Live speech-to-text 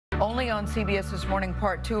Only on CBS This Morning,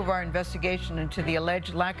 part 2 of our investigation into the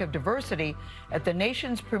alleged lack of diversity at the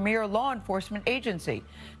nation's premier law enforcement agency.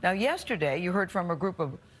 Now, yesterday, you heard from a group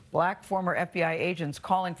of black former FBI agents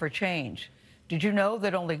calling for change. Did you know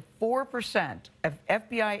that only 4% of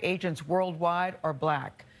FBI agents worldwide are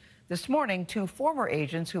black? This morning, 2 former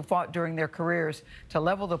agents who fought during their careers to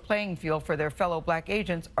level the playing field for their fellow black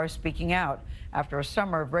agents are speaking out after a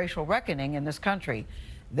summer of racial reckoning in this country.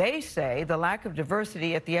 They say the lack of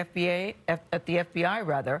diversity at the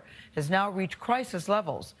FBI has now reached crisis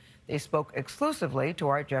levels. They spoke exclusively to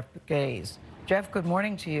our Jeff Pegues. Jeff, good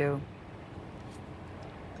morning to you.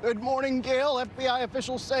 Good morning, Gail. FBI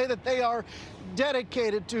officials say that they are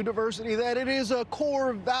dedicated to diversity, that it is a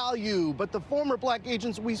core value. But the former black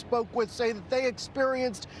agents we spoke with say that they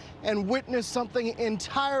experienced and witnessed something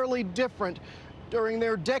entirely different during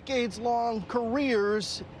their decades-long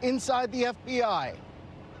careers inside the FBI.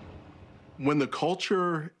 When the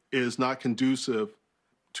culture is not conducive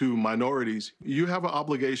to minorities, you have an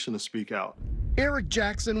obligation to speak out. Eric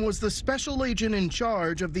Jackson was the special agent in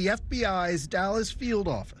charge of the FBI's Dallas field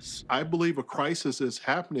office. I believe a crisis is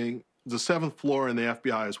happening. The 7th floor in the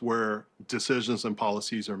FBI is where decisions and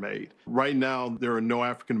policies are made. Right now, there are no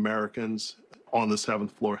African Americans on the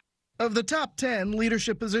 7th floor. Of the top 10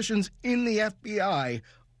 leadership positions in the FBI,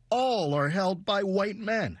 all are held by white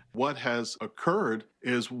men. What has occurred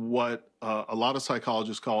is what a lot of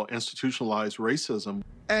psychologists call institutionalized racism.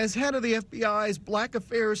 As head of the FBI's Black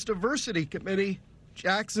Affairs Diversity Committee,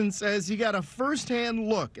 Jackson says he got a first-hand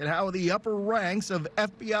look at how the upper ranks of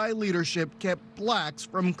FBI leadership kept blacks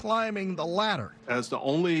from climbing the ladder. As the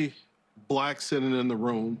only black sitting in the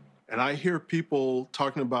room, and I hear people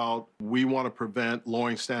talking about, we want to prevent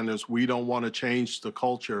lowering standards, we don't want to change the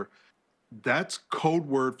culture. That's code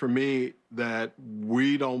word for me that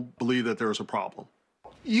we don't believe that there's a problem.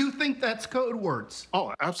 You think that's code words?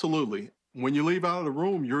 Oh, absolutely. When you leave out of the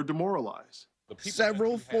room, you're demoralized.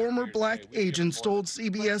 Several former black agents told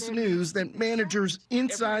CBS News that managers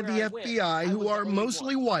inside the FBI, who are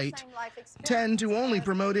mostly white, tend to only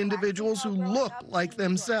promote individuals who look like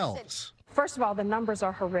themselves. First of all, the numbers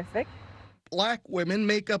are horrific. Black women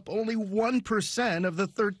make up only 1% of the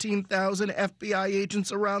 13,000 FBI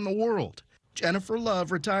agents around the world. Jennifer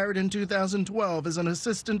Love retired in 2012 as an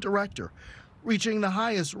assistant director, reaching the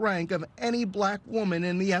highest rank of any black woman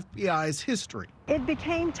in the FBI's history. It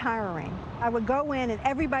became tiring. I would go in and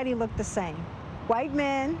everybody looked the same. White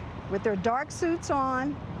men with their dark suits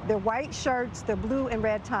on, their white shirts, their blue and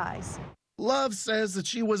red ties. Love says that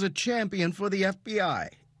she was a champion for the FBI,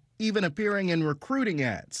 even appearing in recruiting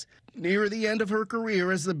ads. Near the end of her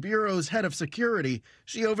career as the Bureau's head of security,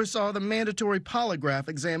 she oversaw the mandatory polygraph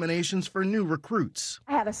examinations for new recruits.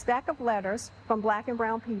 I had a stack of letters from black and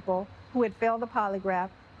brown people who had failed the polygraph,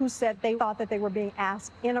 who said they thought that they were being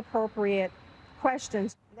asked inappropriate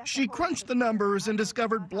questions. She crunched the numbers and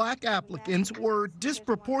discovered black applicants were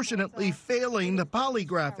disproportionately failing the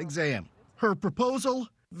polygraph exam. Her proposal: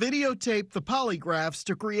 videotape the polygraphs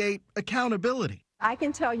to create accountability. I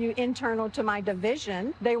can tell you, internal to my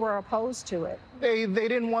division, they were opposed to it. They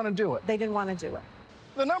didn't want to do it. They didn't want to do it.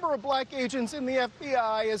 The number of black agents in the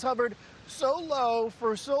FBI has hovered so low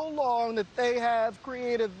for so long that they have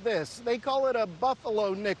created this. They call it a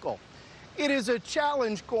buffalo nickel. It is a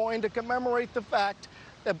challenge coin to commemorate the fact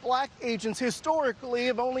that black agents historically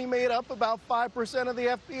have only made up about 5% of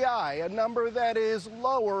the FBI, a number that is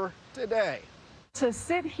lower today. To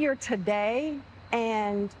sit here today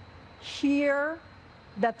and hear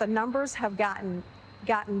that the numbers have gotten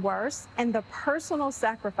worse and the personal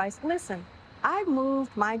sacrifice. Listen, I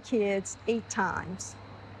moved my kids 8 times,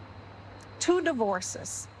 2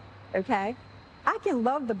 divorces, okay? I can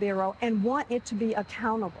love the Bureau and want it to be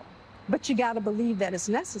accountable, but you got to believe that it's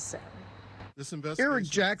necessary. Eric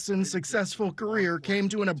Jackson's successful career came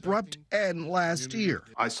to an abrupt end last year.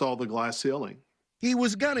 I saw the glass ceiling. He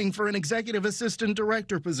was gunning for an executive assistant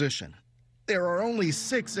director position. There are only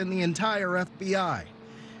 6 in the entire FBI.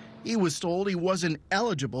 He was told he wasn't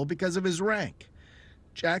eligible because of his rank.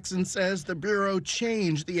 Jackson says the Bureau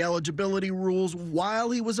changed the eligibility rules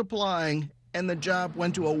while he was applying, and the job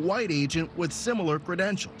went to a white agent with similar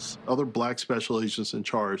credentials. Other black special agents in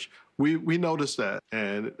charge, we noticed that,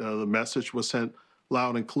 and the message was sent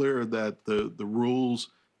loud and clear that the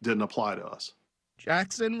rules didn't apply to us.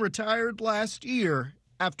 Jackson retired last year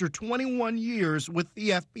after 21 years with the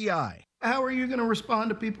FBI. How are you going to respond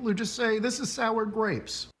to people who just say, this is sour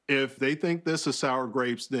grapes? If they think this is sour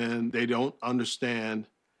grapes, then they don't understand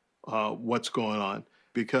what's going on.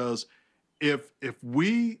 Because if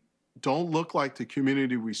we don't look like the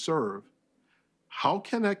community we serve, how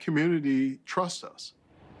can that community trust us?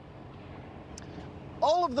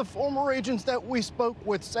 All of the former agents that we spoke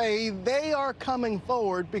with say they are coming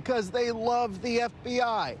forward because they love the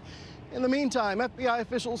FBI. In the meantime, FBI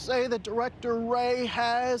officials say that Director Wray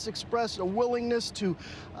has expressed a willingness to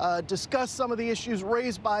discuss some of the issues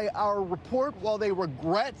raised by our report. While they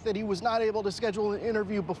regret that he was not able to schedule an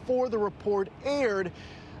interview before the report aired,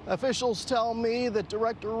 officials tell me that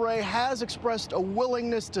Director Wray has expressed a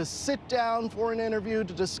willingness to sit down for an interview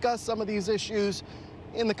to discuss some of these issues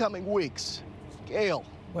in the coming weeks. Gail.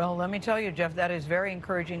 Well, let me tell you, Jeff, that is very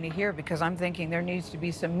encouraging to hear, because I'm thinking there needs to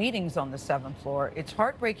be some meetings on the 7th floor. It's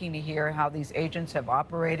heartbreaking to hear how these agents have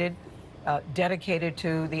operated, dedicated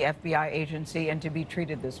to the FBI agency, and to be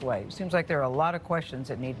treated this way. It seems like there are a lot of questions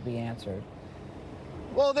that need to be answered.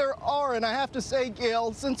 Well, there are, and I have to say,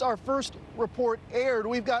 Gail, since our first report aired,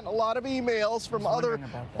 we've gotten a lot of emails from other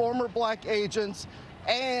former black agents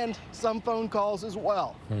and some phone calls as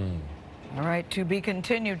well. All right, to be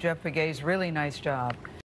continued, Jeff Pegues. Really nice job.